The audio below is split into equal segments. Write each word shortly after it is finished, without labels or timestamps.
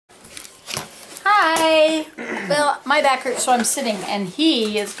Hi! Well, my back hurts, so I'm sitting, and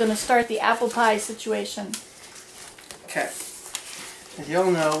he is going to start the apple pie situation. Okay. As you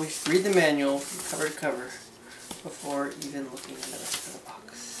all know, we read the manual from cover to cover before even looking at the rest of the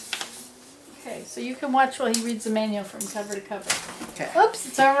box. Okay, so you can watch while he reads the manual from cover to cover. Okay. Oops,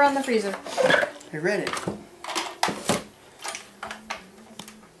 it's over on the freezer. I read it.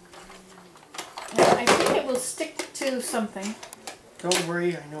 Now, I think it will stick to something. Don't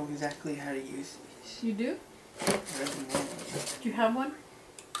worry, I know exactly how to use these. You do? I read the manual. Do you have one?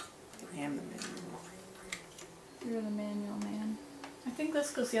 I am the manual. You're the manual man. I think this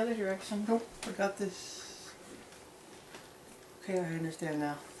goes the other direction. Nope, I got this. Okay, I understand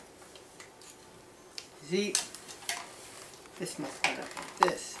now. See, this must end up like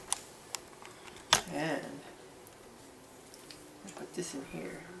this. And I put this in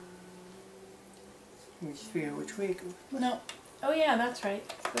here. Let me just figure out which way it goes. No. Oh yeah, that's right.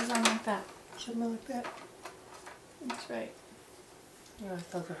 It goes on like that. Something like that. That's right. Oh, I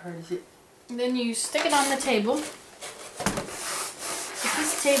thought how hard is it? And then you stick it on the table. But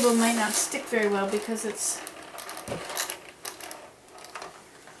this table might not stick very well because it's...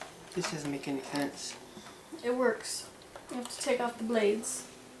 This doesn't make any sense. It works. You have to take off the blades.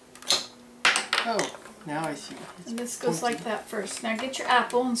 Oh, now I see. It's And this goes pointy. like that first. Now get your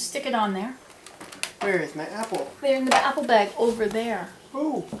apple and stick it on there. Where is my apple? They're in the apple bag over there.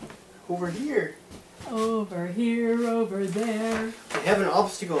 Oh, over here. Over here, over there. We have an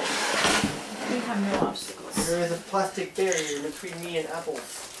obstacle. We have no obstacles. There is a plastic barrier between me and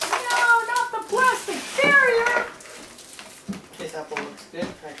apples. No, not the plastic barrier! This apple looks good.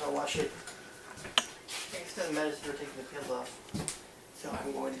 I can wash it. It doesn't matter since we're taking the peels off. So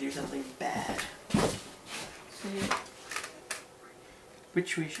I'm going to do something bad.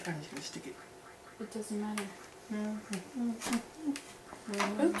 Which way should I'm just going to stick it? It doesn't matter.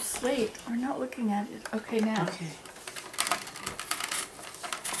 Oops, wait. We're not looking at it. Okay, now. Okay.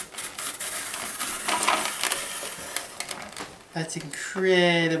 That's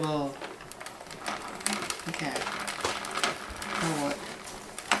incredible. Okay. Now what?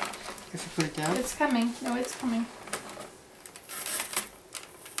 If you put it down? It's coming. No, it's coming.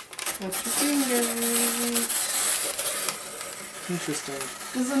 That's your fingers.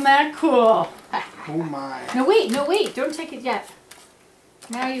 Interesting. Isn't that cool? Oh my. No, wait. No, wait. Don't take it yet.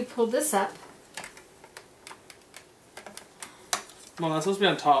 Now you pull this up. Well, that's supposed to be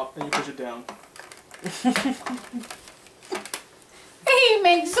on top, and you push it down. He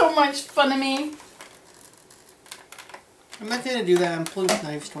makes so much fun of me. I'm not gonna do that. I'm pulling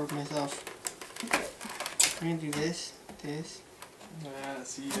knives toward myself. I'm gonna do this, this, Yeah,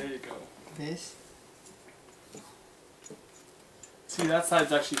 see, there you go. this. See, that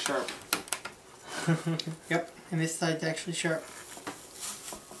side's actually sharp. Yep, and this side's actually sharp.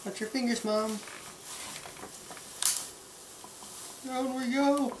 Watch your fingers, Mom. Down we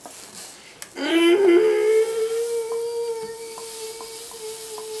go.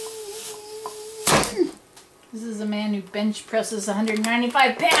 This is a man who bench presses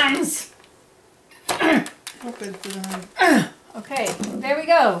 195 pounds. Open for the Okay, there we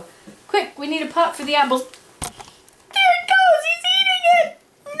go. Quick, we need a pot for the apples. There it goes! He's eating it!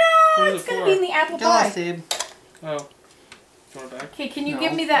 No, What is it's it going to for? be in the apple Get lost, pie. Abe. Oh. Throw it back. Okay, can you No.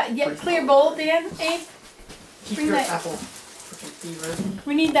 give me that clear bowl, Dan? Abe? Keep Bring your that- apple. Freaking fever.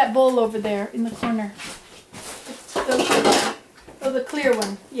 We need that bowl over there in the corner. The clear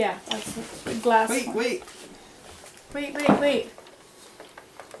one. Yeah, that's the glass Wait, one. wait. Wait.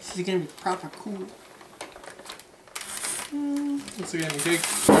 This is gonna be proper cool. Once again, cake.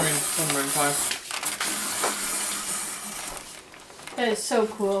 One pie. That is so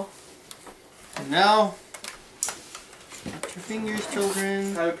cool. And now, watch your fingers,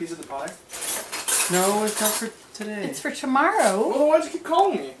 children. Have a piece of the pie? No, it's not for today. It's for tomorrow. Well, why'd you keep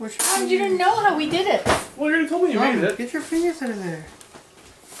calling me? Watch your How did fingers. you know how we did it? Well, you already told me you Mom, made it. get your fingers out of there.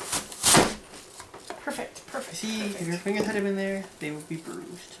 Perfect. See, if your fingers had been there, they would be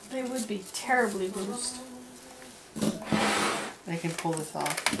bruised. They would be terribly bruised. I can pull this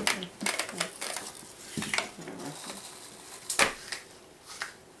off.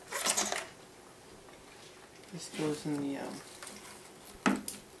 This goes in the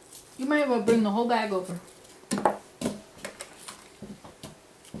You might as well bring the whole bag over.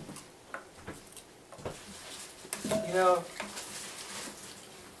 You know,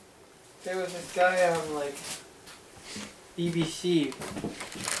 there was this guy on like BBC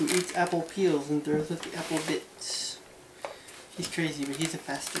who eats apple peels and throws out the apple bits. He's crazy, but he's a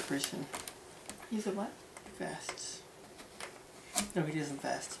faster person. He's a what? He fasts. No, he doesn't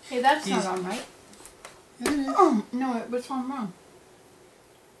fast. Hey, that's He's- not on right. Yeah, it is. Oh, no, what's on wrong?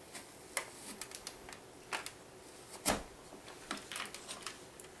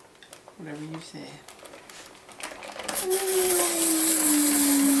 Whatever you say.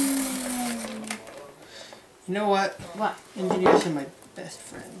 You know what? What? Engineers are my best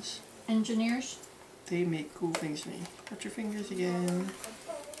friends. Engineers? They make cool things for me. Touch your fingers again.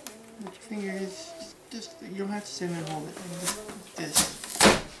 Touch your fingers. Just you don't have to sit and hold it. Just like this.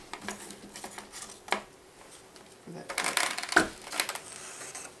 For that.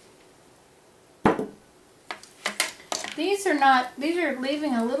 These are not, these are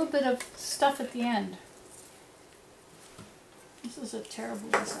leaving a little bit of stuff at the end. This is a terrible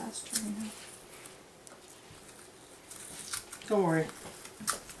disaster, you know. Don't worry.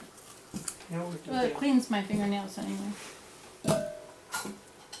 You know what we Well, can it do. cleans my fingernails anyway.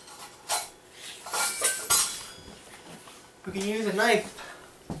 We can use a knife.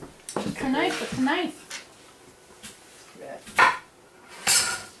 A knife, a knife.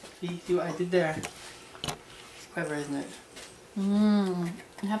 See what I did there? It's clever, isn't it? Mmm.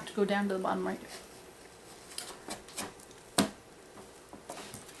 You have to go down to the bottom right.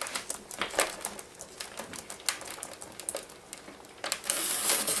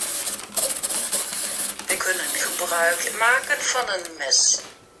 We kunnen gebruik maken van een mes.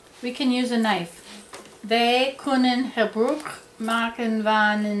 We can use a knife. Wij kunnen gebruik maken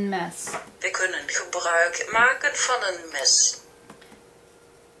van een mes. We kunnen gebruik maken van een mes.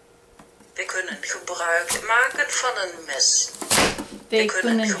 We kunnen gebruik maken van een mes. Wij kunnen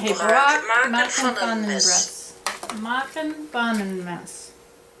kunnen gebruik gebruik maken maken van van een een mes. mes. Maken van een mes.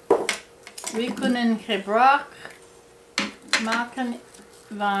 We kunnen gebruik maken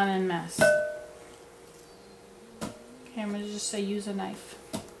van een mes. Okay, I'm going to just say use a knife.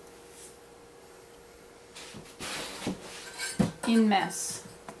 In mes.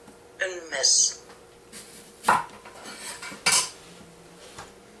 Een mes.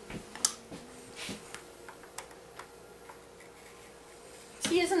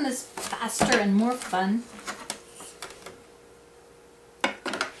 See, isn't this faster and more fun?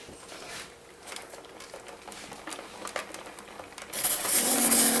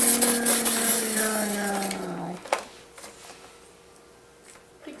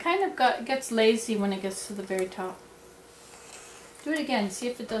 It kind of gets lazy when it gets to the very top. Do it again, see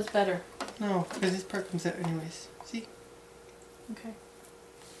if it does better. No, because this part comes out anyways. See? Okay.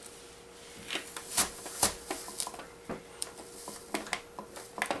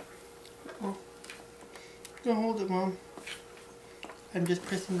 Oh. Don't hold it, Mom. I'm just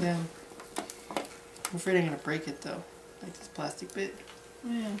pressing down. I'm afraid I'm going to break it though. Like this plastic bit.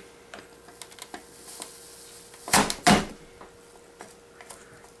 Yeah.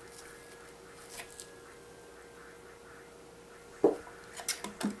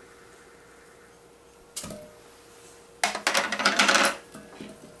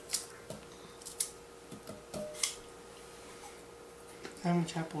 How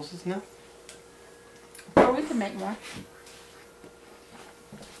much apples is enough? Or we can make more.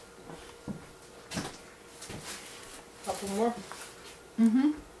 Couple more?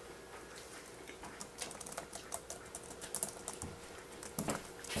 Mm-hmm.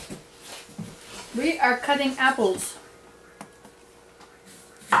 We are cutting apples.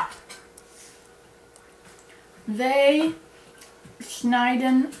 They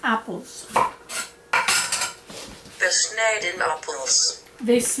schneiden appels. We snijden appels.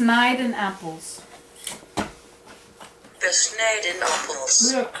 They schneiden apples. We snijden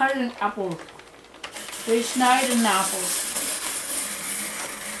appels. We are cutting apples. They schneiden apples.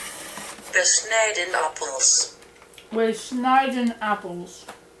 We snijden appels. We schneiden apples.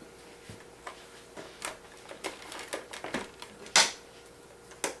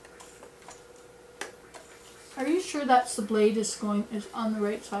 Are you sure that's the blade is on the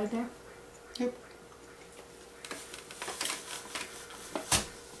right side there? Yep.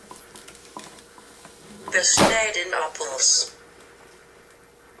 We snijden appels.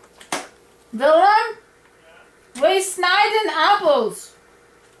 Willem? We schneiden appels.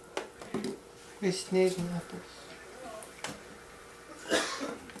 We snijden appels.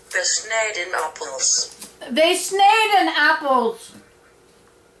 We snijden appels. We snijden appels.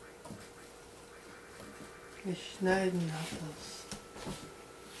 We snijden appels.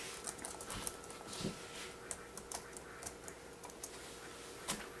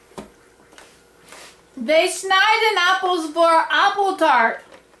 We snijden appels voor appeltaart.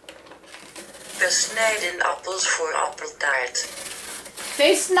 We snijden appels voor appeltaart.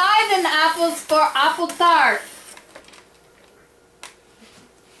 We snijden appels voor appeltaart.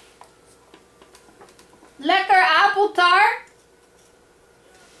 Lekker appeltaart?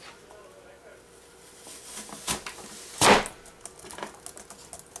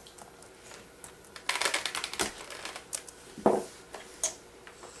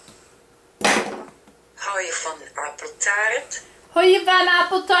 taart. Hou je van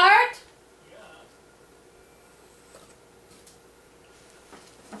appeltaart?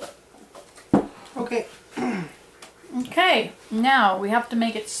 Okay. Okay, now we have to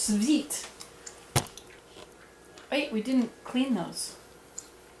make it sweet. Wait, we didn't clean those.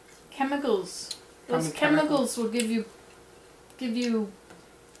 Chemicals. Those From chemicals will give you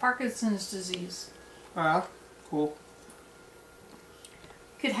Parkinson's disease. Ah, cool.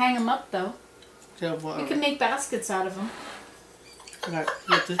 You could hang them up though. So what? You could make baskets out of them. Alright,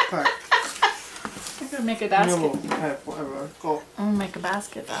 get this part. I'm gonna make a basket. No, alright, whatever. Go. I'm gonna make a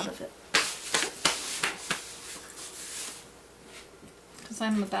basket out of it. Because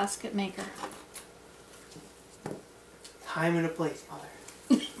I'm a basket maker. Time and a place, mother.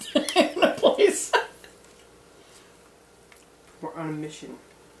 In a place. We're on a mission.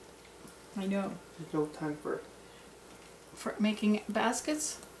 I know. There's no time for making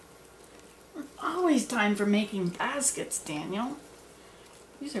baskets? There's always time for making baskets, Daniel.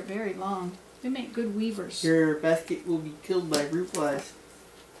 These are very long. We make good weavers. your basket will be killed by root flies.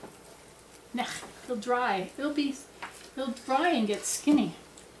 Nah, they'll dry. They'll dry and get skinny.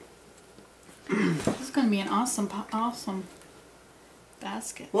 This is going to be an awesome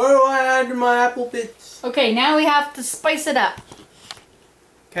basket. What do I add to my apple bits? Okay, now we have to spice it up.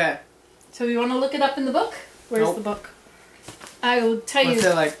 Okay. So you want to look it up in the book? Where's Nope. the book? I will tell you. What's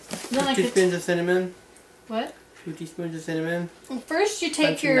that like? Then I 2 could- spoons of cinnamon? What? 2 teaspoons of cinnamon? Well, first you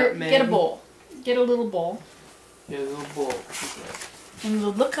take Bunch of nutmeg. get a bowl. Get a little bowl. Yeah, a little bowl. And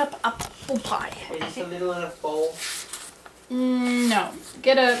we'll look up apple pie. Is this a little enough bowl? No.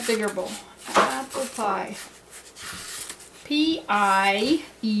 Get a bigger bowl. Apple pie.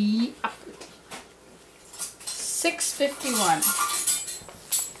 P-I-E apple. 651.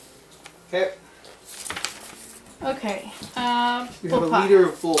 Okay. Okay. You have Apple a pie. liter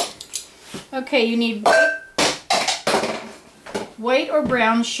of bowl. Okay, you need white or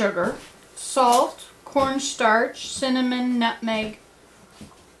brown sugar, salt, cornstarch, cinnamon, nutmeg.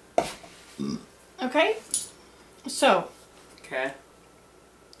 Okay? So, Okay.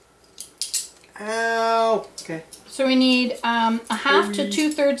 Ow! Okay. so we need a half to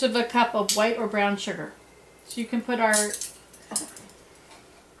Sorry. 2/3 of a cup of white or brown sugar. So you can put our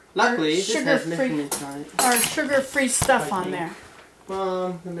Luckily, this has sugar-free- measurements on it. sugar-free stuff on Okay. there.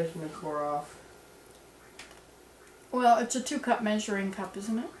 The measurements wore off. Well, it's a 2-cup measuring cup,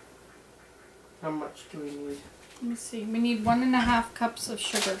 isn't it? How much do we need? Let me see. We need 1.5 cups of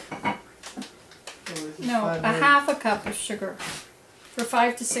sugar. Oh, this is No, a 500. half a cup of sugar for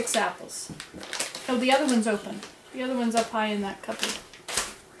 5 to 6 apples. Oh, the other one's open. The other one's up high in that cupboard.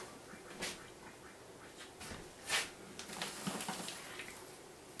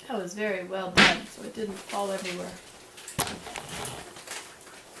 That was very well done, so it didn't fall everywhere.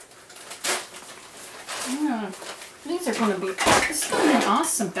 Yeah, these are going to be, this is going to be an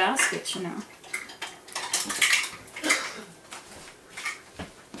awesome basket, you know.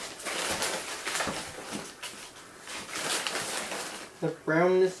 The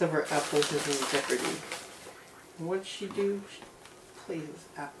brownness of our apples is in jeopardy. And what does she do? She places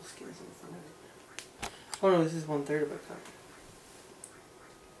apple skins in front of it. Oh no, this is 1/3 of a cup.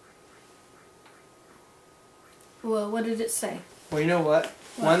 Well, what did it say? Well, you know what?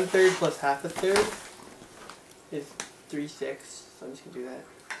 What? 1/3 plus half a third is 3/6. So I'm just gonna do that.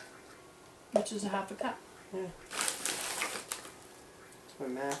 Which is a half a cup. Yeah. That's my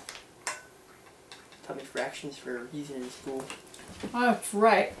math. Taught me fractions for a reason in school. Oh, that's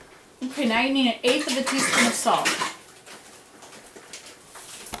right. Okay, now you need 1/8 of a teaspoon of salt.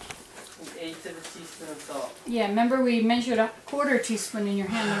 1/8 of a teaspoon of salt. Yeah, remember we measured a 1/4 teaspoon in your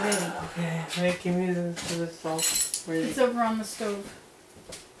hand already. Okay, wait, give me the salt. Where is It's it? over on the stove.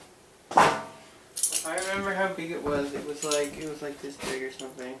 I remember how big it was. It was like this big or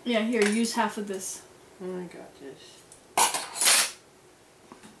something. Yeah, here, use half of this. Oh, I got this.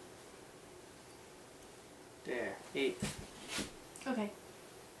 There, 8. Okay.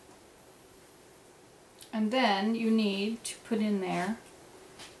 And then you need to put in there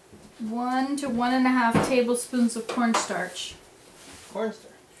 1 to 1.5 tablespoons of cornstarch.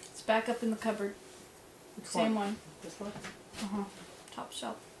 Cornstarch. It's back up in the cupboard. Which Same one. This one? Uh-huh. Top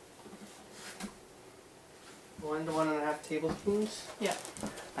shelf. 1 to 1.5 tablespoons. Yeah.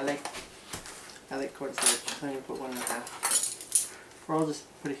 I like cornstarch. I'm gonna put 1.5. Or I'll just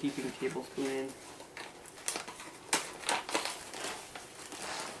put a heaping tablespoon in.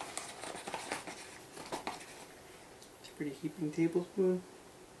 It's a pretty heaping tablespoon.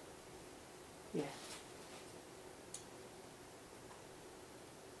 Yeah.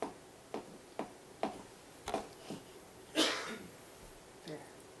 There.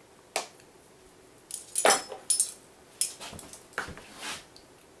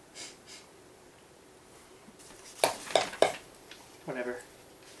 Whatever.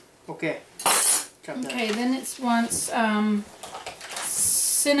 Okay. Chop that. Okay, then it wants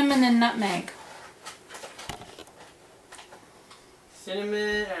cinnamon and nutmeg.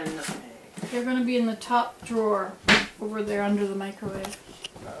 Cinnamon and nutmeg. They're going to be in the top drawer over there under the microwave.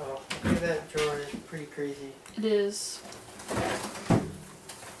 Uh-oh. Look at that drawer. It's pretty crazy. It is.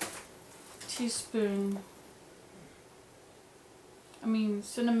 Teaspoon. I mean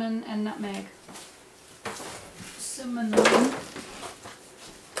cinnamon and nutmeg. Cinnamon.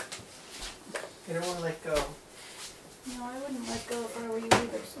 I don't want to let go. No, I wouldn't let go if I were you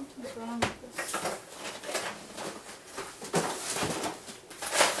either. Something's wrong with this.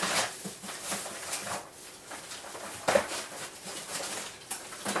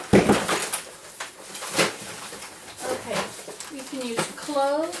 Okay, you can use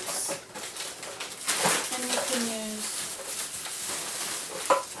cloves, and you can use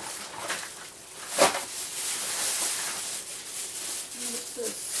what's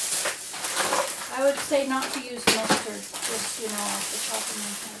this? I would say not to use mustard, just, you know, off the top of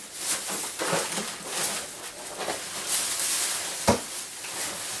my head.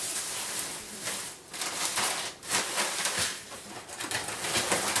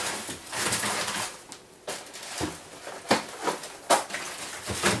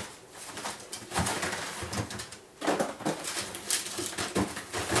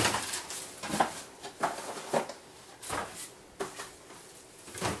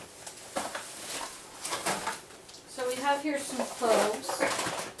 So we have here some cloves.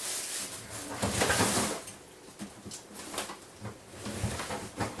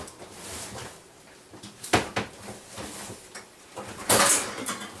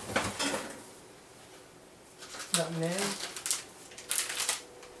 Nutmeg.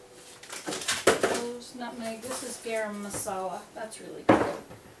 Cloves, nutmeg. This is garam masala. That's really good.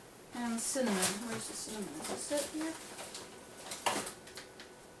 And cinnamon. Where's the cinnamon? Is this it here?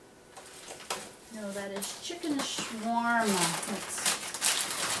 No, that is chicken shawarma.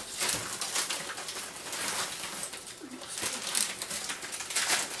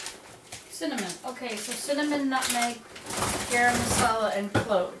 Cinnamon. Okay, so cinnamon, nutmeg, garam masala, and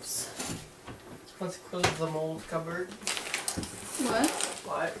cloves. Let's close the mold cupboard. What?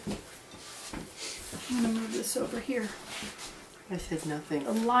 What? I'm gonna move this over here. I said nothing.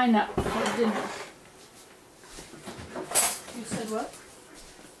 A lineup for dinner. You said what?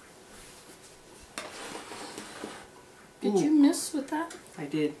 Did Ooh. you miss with that? I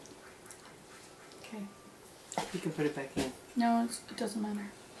did. Okay. You can put it back in. No, it doesn't matter.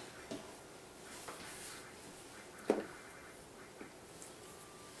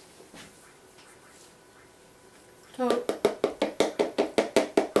 So,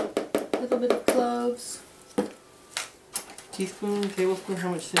 a little bit of cloves. Teaspoon, tablespoon, how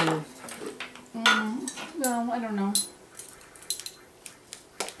much cinnamon? No, I don't know.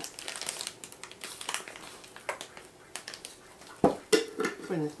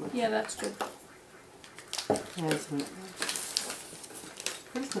 Put in this much. Yeah, that's good. And some nutmeg.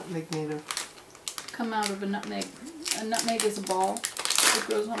 What is nutmeg made of? Come out of a nutmeg. A nutmeg is a ball that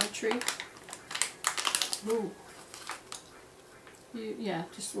grows on a tree. Ooh. Yeah,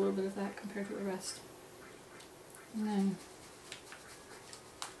 just a little bit of that compared to the rest. And then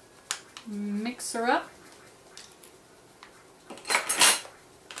mix her up.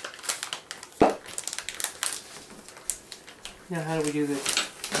 Now how do we do this?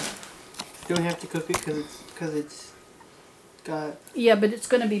 Do we have to cook it because it's got... Yeah, but it's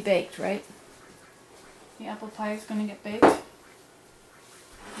going to be baked, right? The apple pie is going to get baked.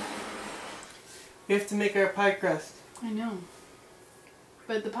 We have to make our pie crust. I know.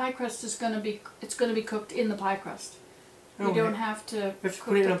 But the pie crust is going to be, it's going to be cooked in the pie crust. No, We don't have to We have to cook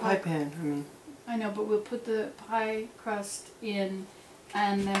put it in the a pie pan. I mean, I know, but we'll put the pie crust in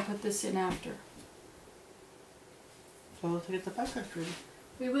and then put this in after. so let's get the pie crust ready.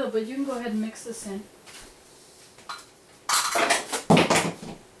 We will, but you can go ahead and mix this in.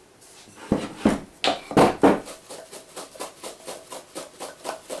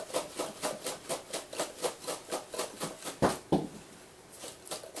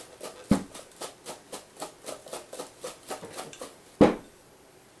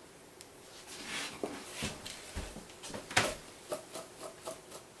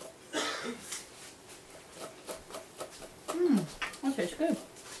 That tastes good.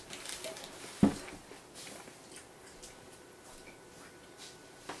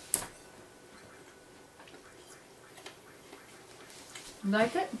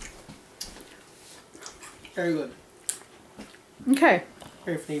 Like it? Very good. Okay,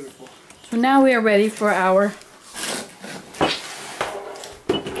 Very flavorful. so now we are ready for our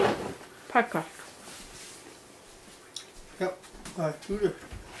pie crust. Yep. Scooter.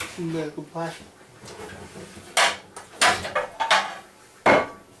 Medical plastic.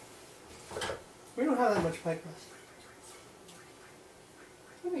 We don't have that much pie crust.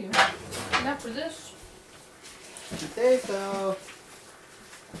 Here we go. Not for this. You think so?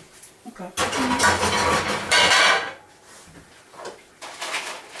 Okay.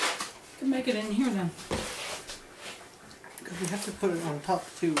 Can make it in here then. Because we have to put it on top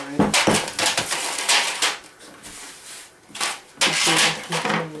too, right?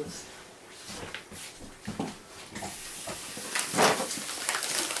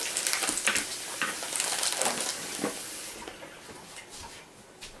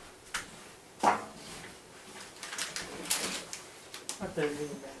 Not that it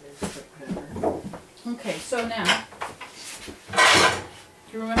really matters, but whatever. Okay, so now,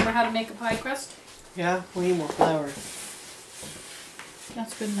 do you remember how to make a pie crust? Yeah, we need more flour.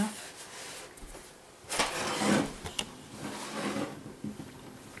 That's good enough.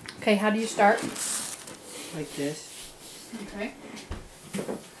 Okay, how do you start? Like this. Okay.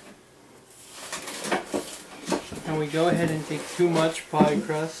 And we go ahead and take too much pie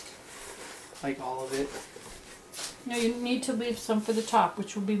crust. Like all of it. No, you need to leave some for the top,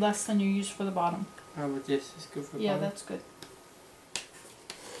 which will be less than you use for the bottom. How about this? Is good for the Yeah, bottom? that's good.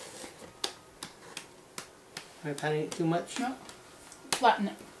 Am I patting it too much? No. Flatten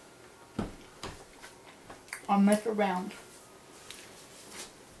it. I'll make it round.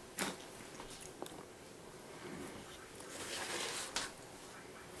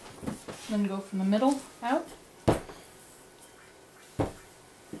 Then go from the middle out.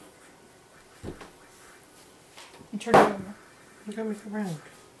 And turn it over. You gotta make it round.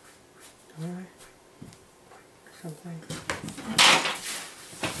 Don't I? Something.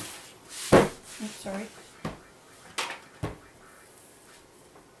 Oops, sorry.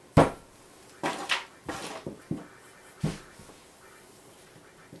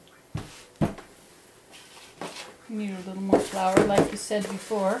 You need a little more flour, like you said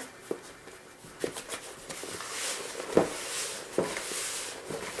before.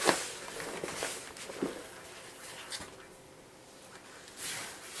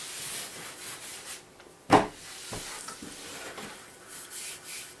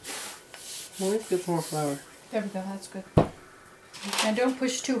 Well, let's get some more flour. There we go, that's good. Now don't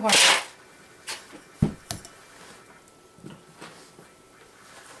push too hard.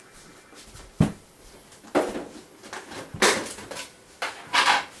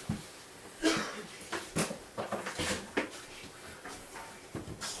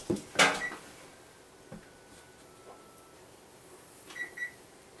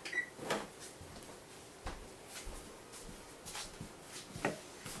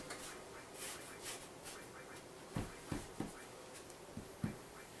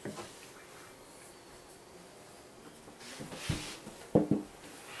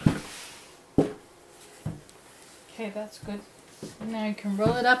 Okay, that's good. Now you can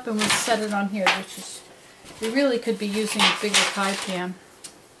roll it up and we'll set it on here, which is, we really could be using a bigger pie pan.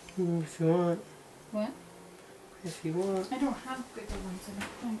 If you want. What? If you want. I don't have bigger ones, I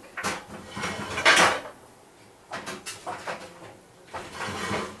don't think.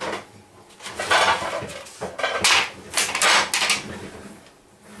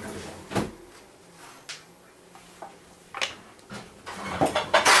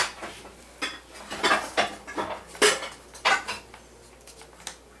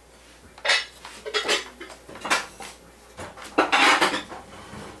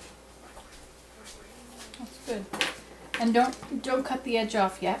 That's good. And don't cut the edge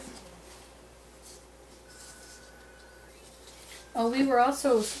off yet. Oh, we were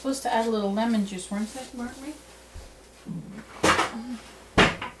also supposed to add a little lemon juice, weren't we?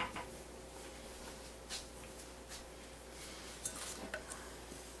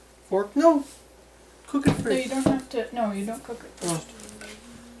 Fork? No. Cook it No, first. you don't have to. No, you don't cook it Oh. first.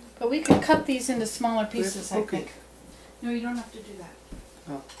 But we could cut these into smaller pieces, I cook it. think. No, you don't have to do that.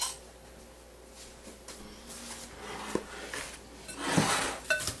 Oh.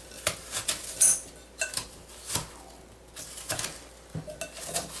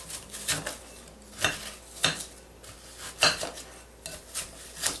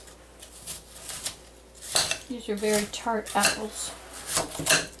 These are very tart apples.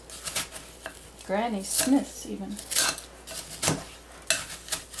 Granny Smith's even.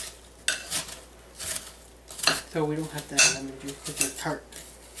 So we don't have to add lemon juice because they're tart.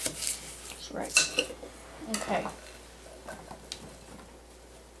 That's right. Okay.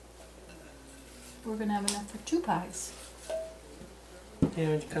 We're gonna have enough for 2 pies. You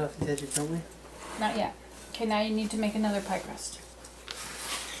know, you cut off the edges, don't we? Not yet. Okay, now you need to make another pie crust.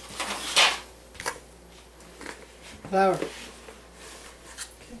 Flour.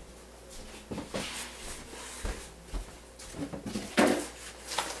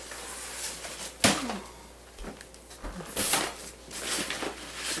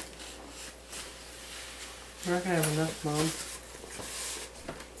 We're not gonna have enough,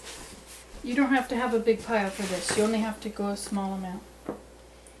 Mom. You don't have to have a big pile for this. You only have to go a small amount.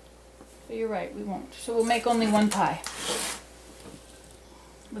 But you're right, we won't. So we'll make only one pie.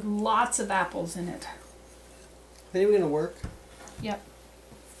 With lots of apples in it. Is it even gonna work? Yep.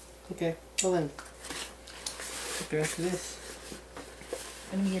 Okay, well then. Take the rest of this.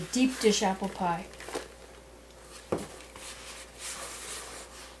 Gonna be a deep dish apple pie.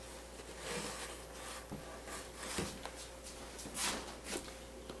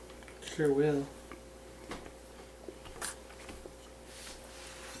 Sure will.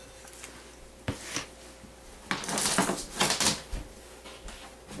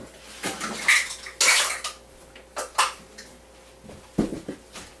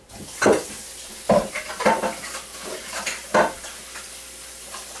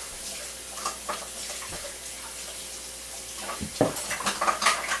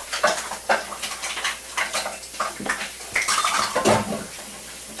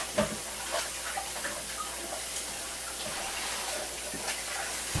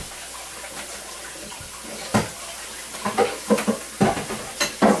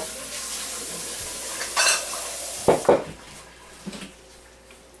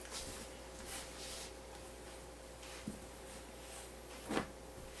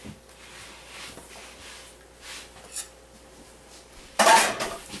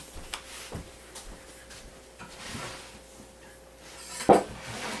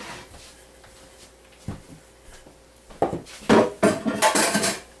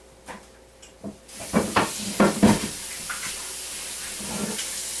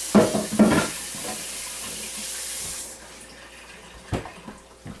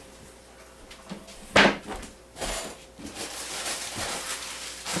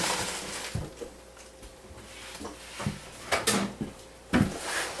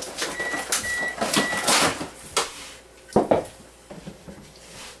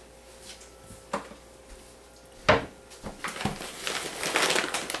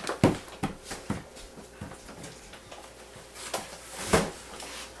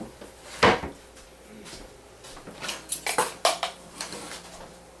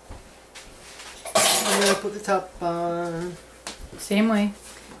 Put the top on. Same way.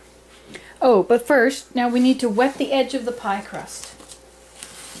 Oh, but first, now we need to wet the edge of the pie crust.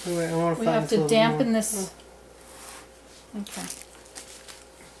 Wait, I want to We find have this a to little dampen more. this. Okay.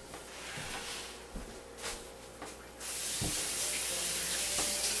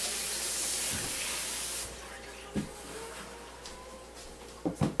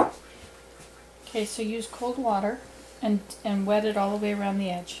 Okay, so use cold water and wet it all the way around the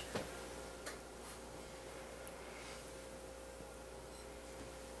edge.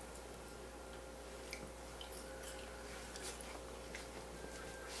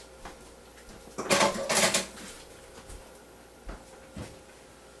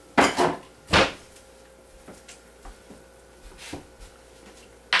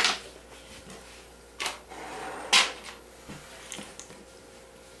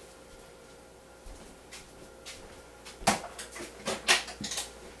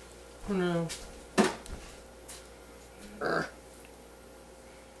 Oh no. That's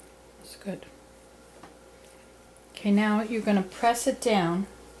good. Okay, now you're going to press it down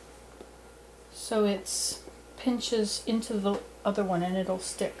so it pinches into the other one and it'll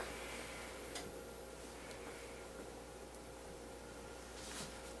stick.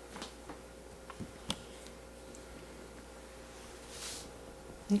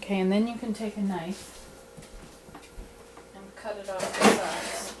 Okay, and then you can take a knife and cut it off the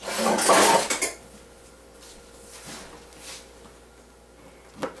sides.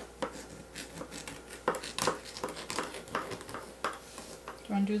 Do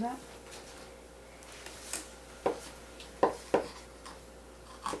you want to do that?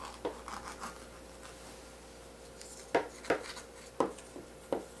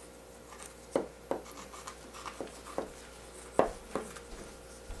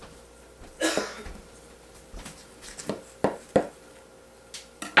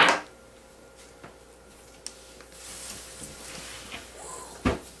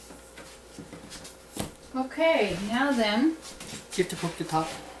 Okay, now then. You have to poke the top.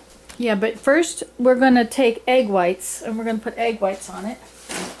 Yeah, but first we're going to take egg whites and we're going to put egg whites on it.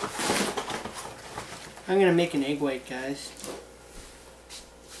 I'm gonna make an egg white, guys.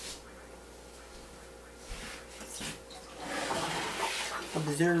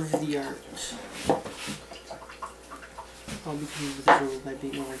 Observe the art. I'll become visible by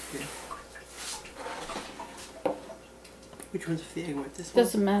being over here. Which one's the egg white? This one?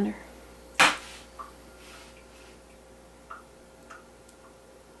 Doesn't matter.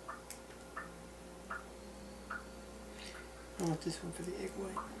 put this one for the egg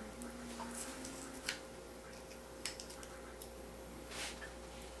white.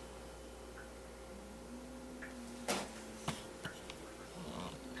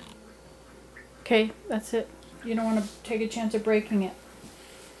 Okay, that's it. You don't want to take a chance of breaking it.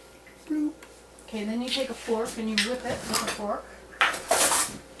 Bloop. Okay, then you take a fork and you whip it with a fork.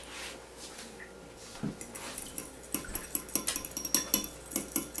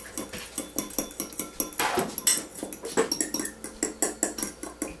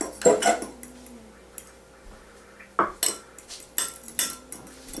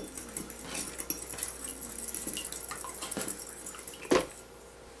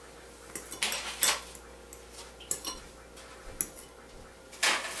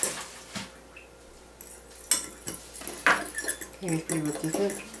 It's pretty whipped, isn't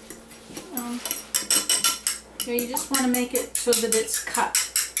it? Yeah, you just want to make it so that it's cut.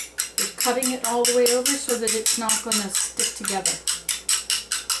 You're cutting it all the way over so that it's not going to stick together.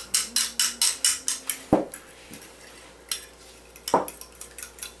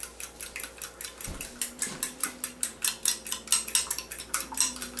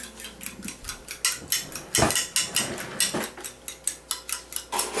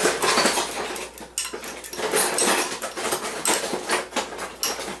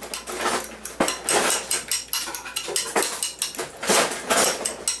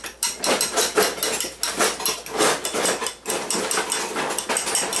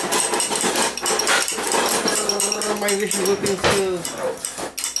 My English is looking slow.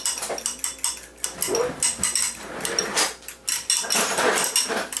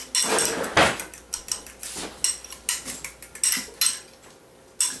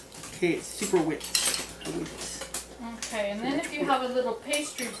 Okay, it's super wet. Okay, and then if you have a little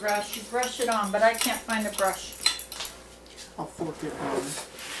pastry brush, you brush it on, but I can't find a brush. I'll fork it on.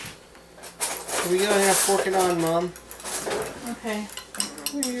 Here we go, now fork it on, Mom. Okay.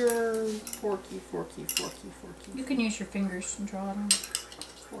 Your forky, forky, forky, forky. You can use your fingers and draw it on.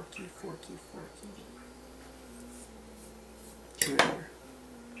 Forky, forky, forky. Here.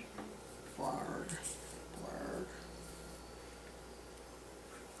 Blarg. Blarg.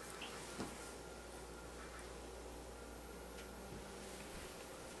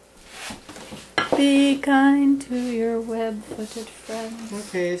 Be kind to your web-footed friends.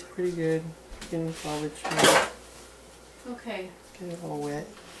 Okay, it's pretty good. Getting college. Okay. Get it all wet.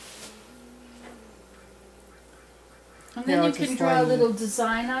 And then Now you it's a can draw a slime. little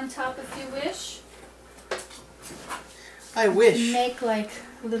design on top if you wish. I wish. Make like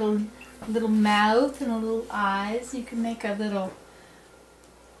a little mouth and a little eyes. You can make a little,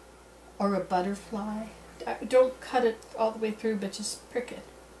 or a butterfly. Don't cut it all the way through, but just prick it.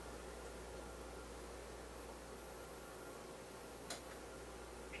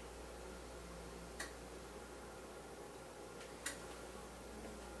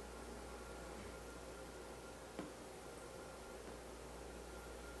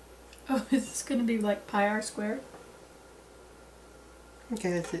 Oh, is this going to be like pi r squared?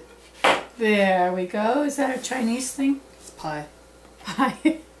 Okay, that's it. There we go. Is that a Chinese thing? It's pie.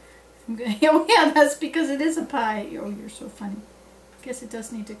 Pie. Oh yeah, that's because it is a pie. Oh, you're so funny. Guess it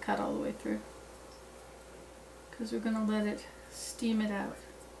does need to cut all the way through. Because we're going to let it steam it out.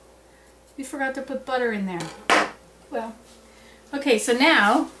 We forgot to put butter in there. Well, okay, so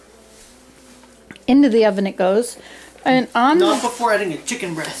now into the oven it goes. And on Not the... before adding a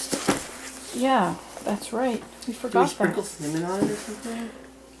chicken breast. Yeah, that's right. We Do we forgot sprinkle that. cinnamon on it or something?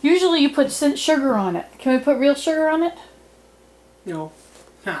 Usually you put sugar on it. Can we put real sugar on it? No.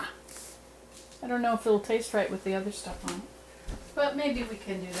 Ha. I don't know if it'll taste right with the other stuff on it. But maybe we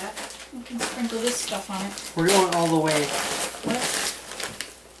can do that. We can sprinkle this stuff on it. We're going all the way. What?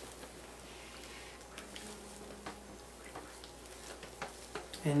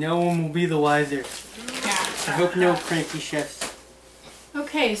 And no one will be the wiser. I hope no cranky chefs.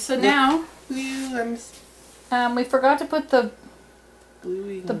 Okay, so now Ooh, I'm we forgot to put the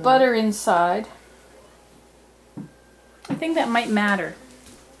bluey. butter inside. I think that might matter.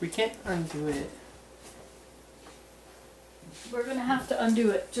 We can't undo it. We're gonna have to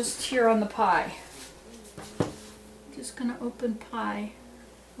undo it just here on the pie. Just gonna open pie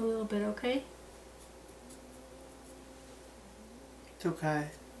a little bit, okay? It's okay.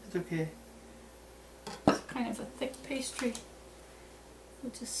 It's okay. It's kind of a thick pastry.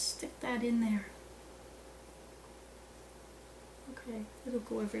 We'll just stick that in there. Okay, it'll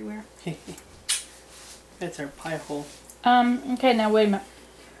go everywhere. That's our pie hole. Okay, now wait a minute.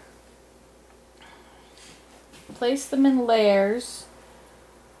 Place them in layers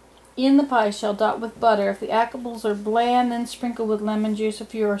in the pie shell, dot with butter. If the apples are bland, then sprinkle with lemon juice.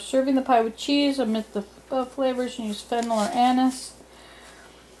 If you are serving the pie with cheese, omit the flavors, and use fennel or anise.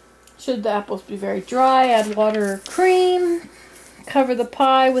 Should the apples be very dry, add water or cream. Cover the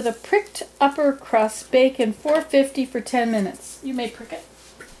pie with a pricked upper crust. Bake in 450 for 10 minutes. You may prick it.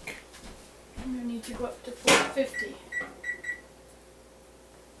 You need to go up to 450.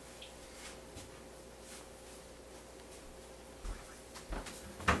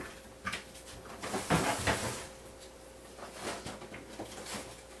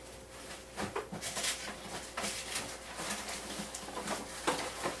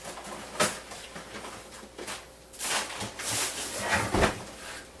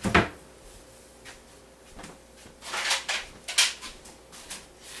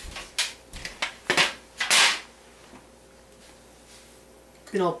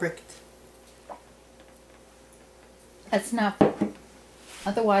 Been all bricked. That's enough.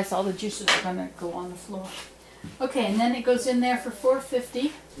 Otherwise, all the juices are going to go on the floor. Okay, and then it goes in there for 450.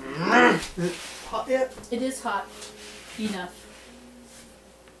 Is it hot yet? It is hot. Enough.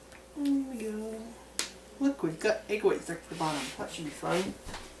 There we go. Look, we've got egg whites stuck to the bottom. That should be fine.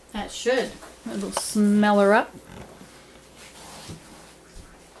 That should. It'll smell her up.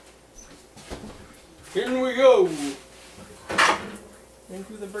 Here we go.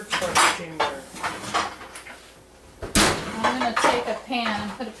 Into the birch bark chamber. I'm going to take a pan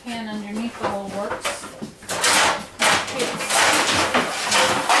and put a pan underneath the whole works.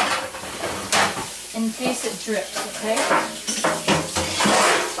 In case it drips, okay?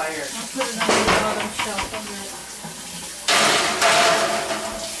 Fire. I'll put it on the bottom shelf under it.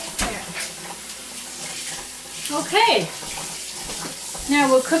 There. Okay. Now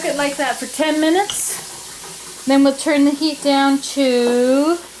we'll cook it like that for 10 minutes. Then we'll turn the heat down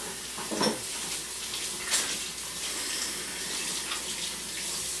to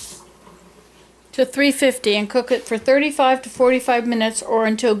 350 and cook it for 35 to 45 minutes or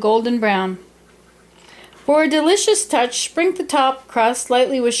until golden brown. For a delicious touch, sprinkle the top crust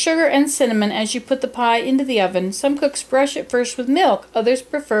lightly with sugar and cinnamon as you put the pie into the oven. Some cooks brush it first with milk. Others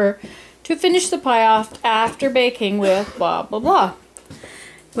prefer to finish the pie off after baking with blah blah blah.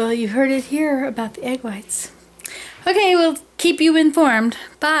 Well, you heard it here about the egg whites. Okay, we'll keep you informed.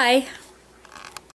 Bye.